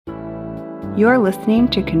You're listening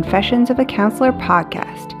to Confessions of a Counselor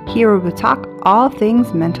podcast. Here we will talk all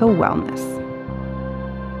things mental wellness.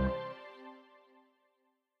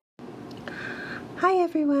 Hi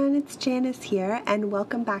everyone, it's Janice here, and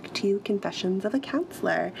welcome back to Confessions of a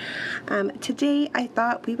Counselor. Today I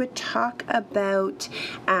thought we would talk about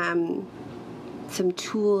some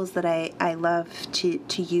tools that I love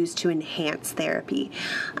to use to enhance therapy.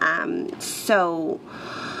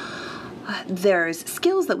 There's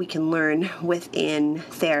skills that we can learn within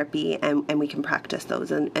therapy, and we can practice those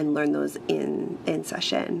and learn those in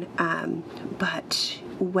session. But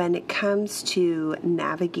when it comes to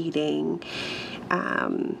navigating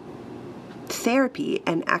therapy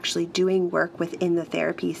and actually doing work within the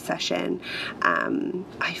therapy session,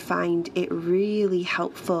 I find it really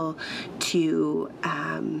helpful to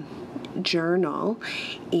journal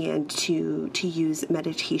and to use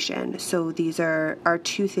meditation. So these are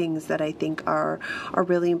two things that I think are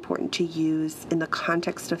really important to use in the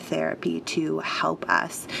context of therapy to help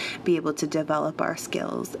us be able to develop our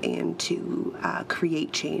skills and to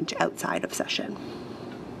create change outside of session.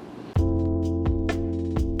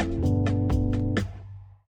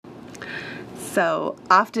 So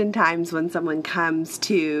oftentimes when someone comes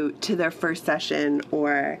to their first session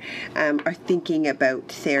or are thinking about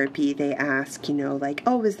therapy, they ask,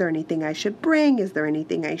 is there anything I should bring? Is there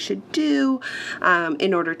anything I should do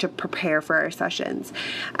in order to prepare for our sessions?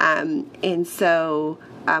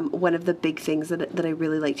 One of the big things that I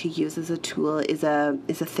really like to use as a tool is a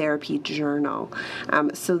therapy journal.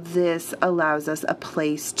 So this allows us a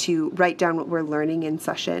place to write down what we're learning in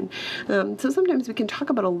session. So sometimes we can talk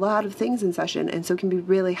about a lot of things in session, and so it can be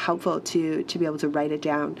really helpful to be able to write it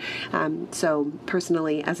down. So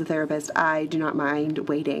personally, as a therapist, I do not mind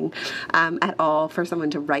waiting at all for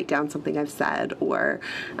someone to write down something I've said or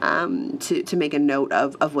to make a note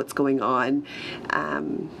of what's going on.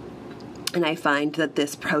 And I find that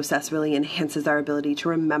this process really enhances our ability to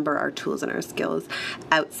remember our tools and our skills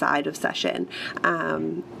outside of session.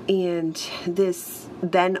 And this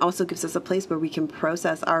then also gives us a place where we can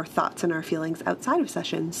process our thoughts and our feelings outside of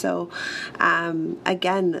session. So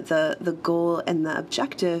again, the goal and the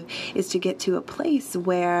objective is to get to a place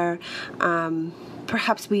where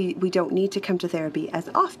perhaps we don't need to come to therapy as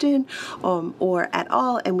often or at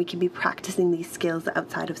all, and we can be practicing these skills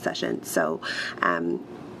outside of session. So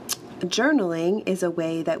journaling is a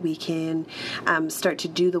way that we can start to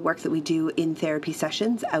do the work that we do in therapy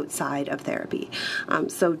sessions outside of therapy.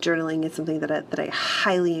 So journaling is something that I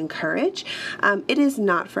highly encourage. It is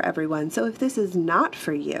not for everyone. So if this is not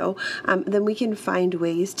for you, then we can find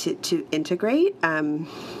ways to integrate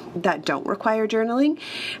that don't require journaling.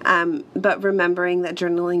 But remembering that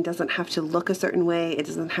journaling doesn't have to look a certain way. It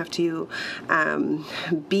doesn't have to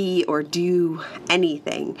be or do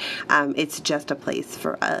anything. It's just a place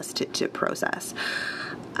for us to process.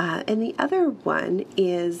 And the other one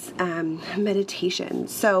is meditation.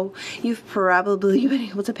 So you've probably been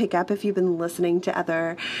able to pick up, if you've been listening to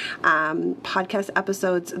other podcast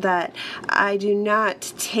episodes, that I do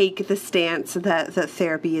not take the stance that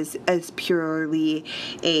therapy is purely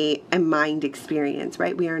a mind experience,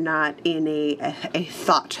 right? We are not in a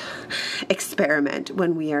thought experiment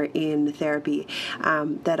when we are in therapy,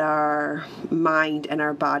 that our mind and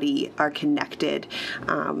our body are connected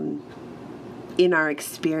in our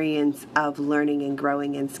experience of learning and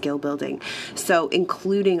growing and skill building. So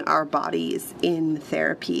including our bodies in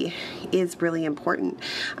therapy is really important.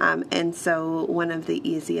 And so one of the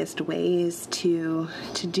easiest ways to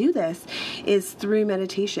do this is through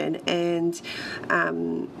meditation, and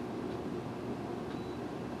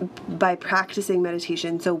by practicing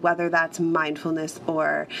meditation. So whether that's mindfulness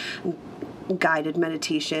or guided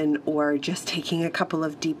meditation or just taking a couple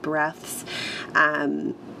of deep breaths,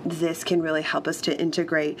 this can really help us to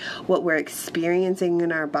integrate what we're experiencing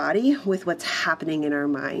in our body with what's happening in our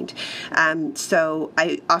mind. So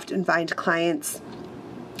I often find clients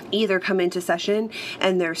either come into session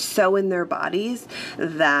and they're so in their bodies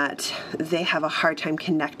that they have a hard time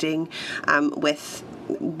connecting with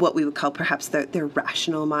what we would call perhaps their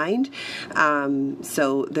rational mind.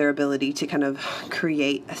 So their ability to kind of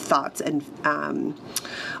create thoughts and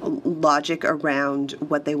logic around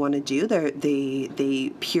what they want to do.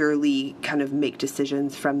 They purely kind of make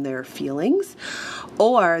decisions from their feelings.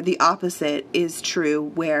 Or the opposite is true,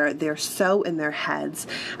 where they're so in their heads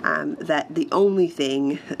that the only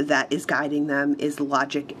thing that is guiding them is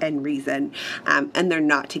logic and reason, and they're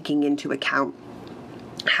not taking into account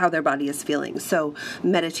how their body is feeling. So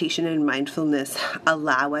meditation and mindfulness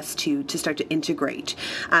allow us to start to integrate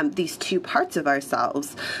these two parts of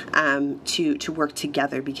ourselves to work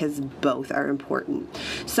together, because both are important.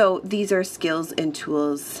 So these are skills and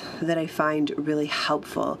tools that I find really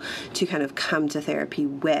helpful to kind of come to therapy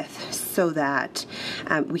with, so that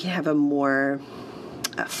we can have a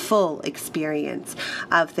full experience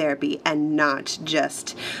of therapy and not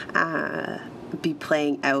just be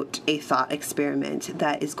playing out a thought experiment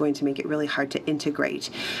that is going to make it really hard to integrate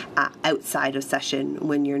outside of session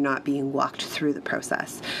when you're not being walked through the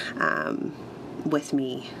process with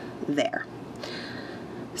me there.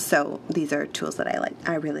 So these are tools that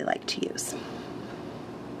I really like to use.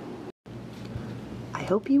 I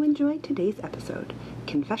hope you enjoyed today's episode.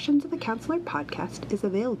 Confessions of a Counselor podcast is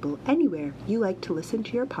available anywhere you like to listen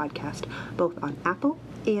to your podcast, both on Apple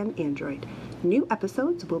and Android. New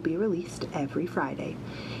episodes will be released every Friday.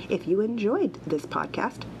 If you enjoyed this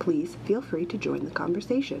podcast, please feel free to join the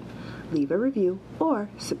conversation. Leave a review or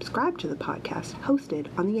subscribe to the podcast hosted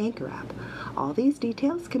on the Anchor app. All these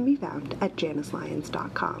details can be found at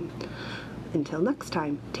JaniceLyons.com. Until next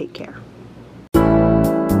time, take care.